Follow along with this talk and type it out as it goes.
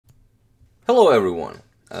Hello everyone!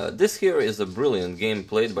 This here is a brilliant game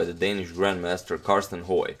played by the Danish Grandmaster Carsten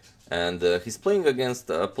Hoi, and he's playing against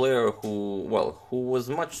a player who was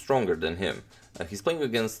much stronger than him. He's playing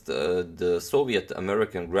against the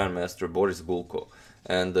Soviet-American Grandmaster Boris Gulko,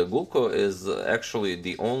 and Gulko is actually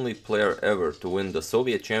the only player ever to win the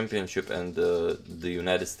Soviet Championship and the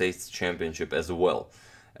United States Championship as well.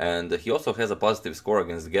 And he also has a positive score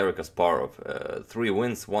against Garry Kasparov, 3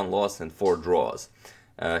 wins, 1 loss and 4 draws.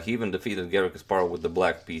 He even defeated Garry Kasparov with the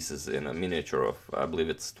black pieces in a miniature of, I believe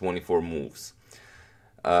it's 24 moves.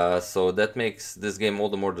 So that makes this game all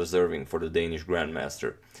the more deserving for the Danish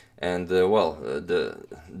Grandmaster. And the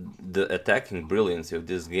attacking brilliance of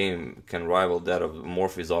this game can rival that of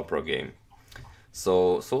Morphy's Opera game.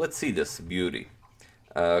 So let's see this beauty.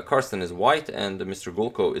 Carsten is white and Mr.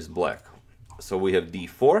 Gulko is black. So we have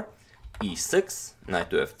d4, e6,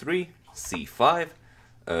 knight to f3, c5,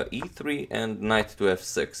 e3 and knight to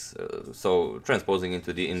f6, so transposing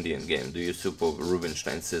into the Indian game, the Yusupov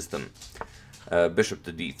Rubinstein system. Bishop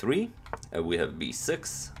to d3, we have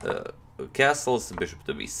b6, castles, bishop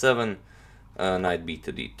to b7, knight b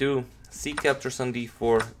to d2, c captures on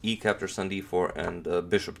d4, e captures on d4, and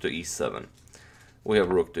bishop to e7. We have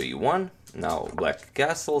rook to e1, now black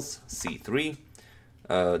castles, c3,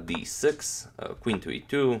 d6, queen to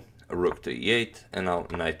e2, rook to e8, and now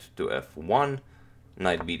knight to f1,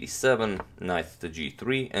 knight bd7, knight to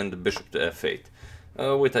g3, and bishop to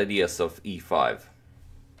f8, with ideas of e5.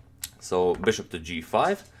 So bishop to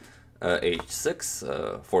g5,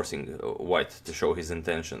 h6, forcing white to show his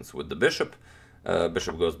intentions with the bishop.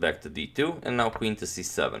 Bishop goes back to d2, and now queen to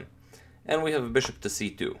c7. And we have bishop to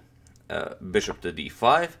c2, bishop to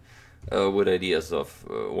d5, with ideas of,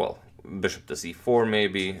 bishop to c4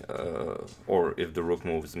 maybe, or if the rook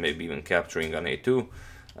moves, maybe even capturing on a2.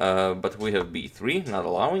 But we have b3, not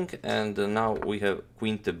allowing, and now we have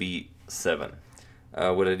queen to b7,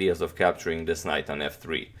 with ideas of capturing this knight on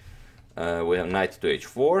f3. We have knight to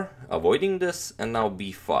h4, avoiding this, and now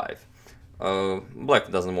b5. Black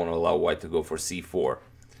doesn't want to allow white to go for c4.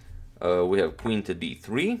 We have queen to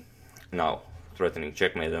d3, now threatening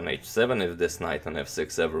checkmate on h7 if this knight on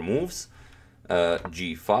f6 ever moves.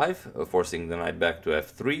 g5, forcing the knight back to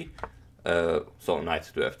f3. So knight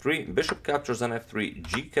to f3, bishop captures on f3,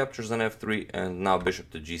 g captures on f3, and now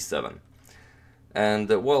bishop to g7. And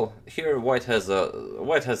here white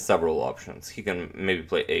has several options. He can maybe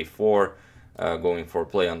play a4, going for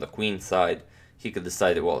play on the queen side. He could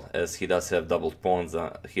decide, as he does have doubled pawns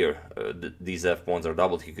here, these f pawns are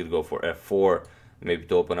doubled, he could go for f4, maybe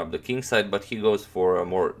to open up the king side, but he goes for a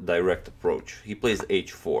more direct approach. He plays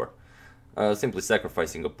h4, simply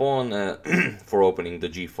sacrificing a pawn for opening the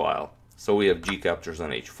g file. So we have g captures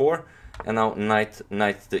on h4, and now knight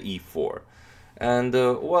to e4. And,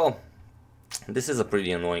 this is a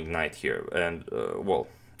pretty annoying knight here, and,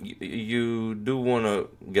 you do want to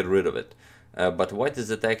get rid of it. But white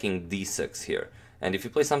is attacking d6 here. And if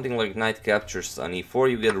you play something like knight captures on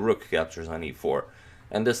e4, you get rook captures on e4.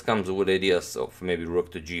 And this comes with ideas of maybe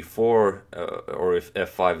rook to g4, or if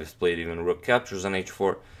f5 is played, even rook captures on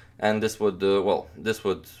h4. And this would, this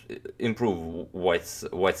would improve white's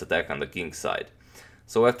attack on the king side.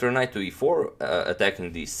 So after knight to e4,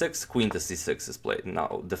 attacking d6, queen to c6 is played,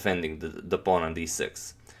 now defending the pawn on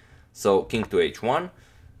d6. So king to h1,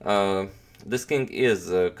 this king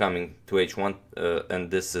is coming to h1,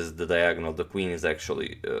 and this is the diagonal the queen is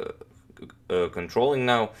actually controlling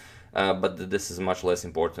now, but this is much less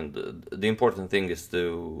important. The important thing is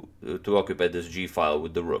to occupy this g file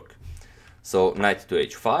with the rook. So knight to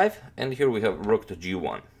h5, and here we have rook to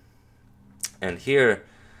g1. And here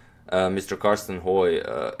Mr. Carsten Hoi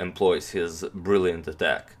employs his brilliant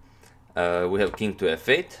attack. We have king to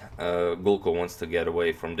f8, Gulko wants to get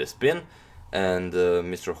away from this pin, and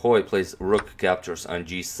Mr. Hoi plays rook captures on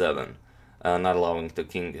g7, not allowing the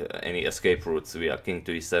king any escape routes via king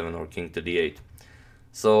to e7 or king to d8.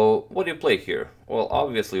 So what do you play here? Well,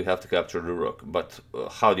 obviously you have to capture the rook, but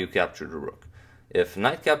how do you capture the rook? If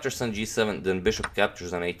knight captures on g7, then bishop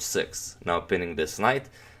captures on h6, now pinning this knight.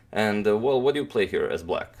 And, what do you play here as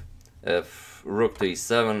black? If rook to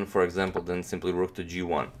e7, for example, then simply rook to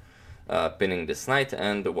g1, pinning this knight,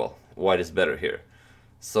 and, white is better here.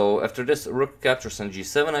 So after this rook captures on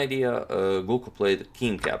g7 idea, Gulko played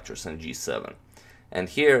king captures on g7. And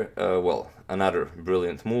here, another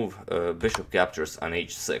brilliant move, bishop captures on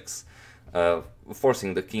h6,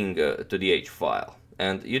 forcing the king to the h file.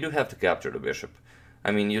 And you do have to capture the bishop. I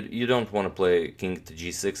mean, you don't want to play king to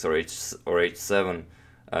g6 or h7.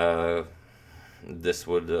 This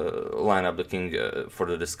would line up the king for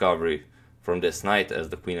the discovery from this knight, as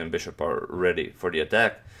the queen and bishop are ready for the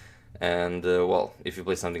attack. And well, if you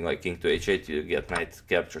play something like King to H8, you get knight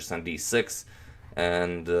captures on D6,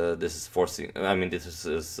 and this is forcing, I mean, this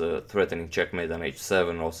is threatening checkmate on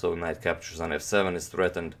H7. Also knight captures on F7 is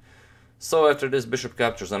threatened. So after this bishop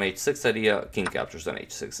captures on H6 idea, king captures on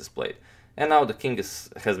H6 is played. And now the king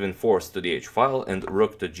has been forced to the H file, and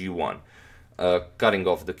rook to G1, cutting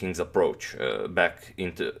off the king's approach back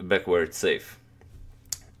where it's safe.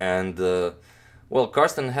 And well,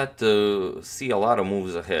 Carsten had to see a lot of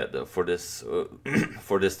moves ahead for this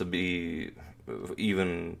for this to be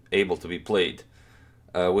even able to be played.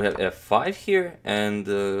 We have F5 here, and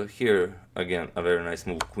here again a very nice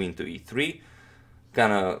move, queen to E3,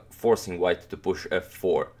 kind of forcing white to push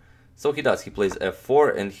F4. So he does, he plays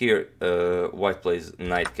F4, and here white plays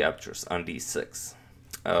knight captures on D6.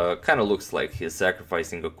 Kind of looks like he's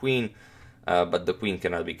sacrificing a queen, but the queen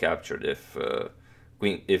cannot be captured.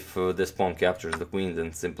 If this pawn captures the queen,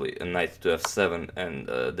 then simply a knight to F7, and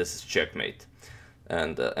this is checkmate.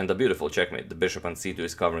 And a beautiful checkmate. The bishop on C2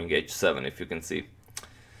 is covering H7, if you can see.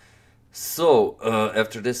 So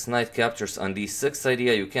after this knight captures on D6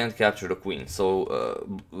 idea, you can't capture the queen.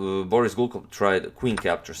 So Boris Gulkov tried queen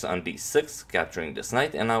captures on D6, capturing this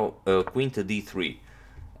knight, and now queen to D3.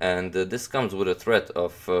 And this comes with a threat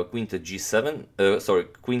of queen to G7,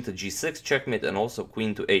 queen to G6 checkmate, and also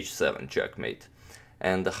queen to H7 checkmate.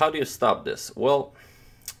 And how do you stop this? Well,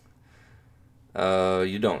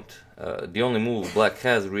 you don't. The only move black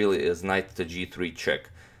has really is knight to G3 check.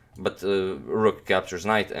 But rook captures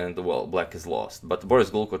knight, and well, black is lost. But Boris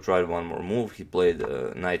Gulko tried one more move. He played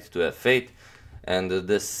knight to F8, and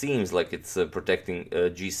this seems like it's protecting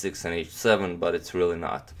G6 and H7, but it's really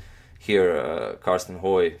not. Here Carsten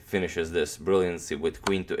Hoi finishes this brilliantly with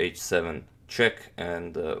queen to H7 check,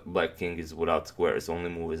 and black king is without square. His only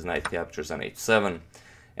move is knight captures on H7,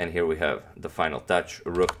 and here we have the final touch,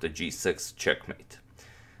 rook to G6 checkmate.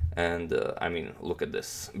 And I mean, look at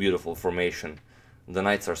this beautiful formation. The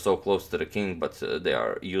knights are so close to the king, but they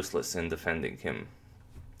are useless in defending him.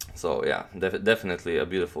 So yeah, definitely a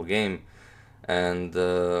beautiful game, and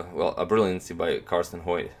well, a brilliancy by Carsten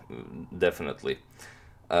Hoi, definitely.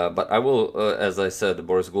 But I will, as I said,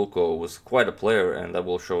 Boris Gulko was quite a player, and I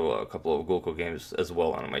will show a couple of Gulko games as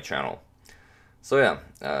well on my channel. So yeah,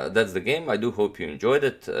 that's the game. I do hope you enjoyed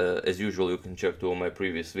it. As usual, you can check 2 of my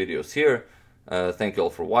previous videos here. Thank you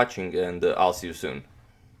all for watching, and I'll see you soon.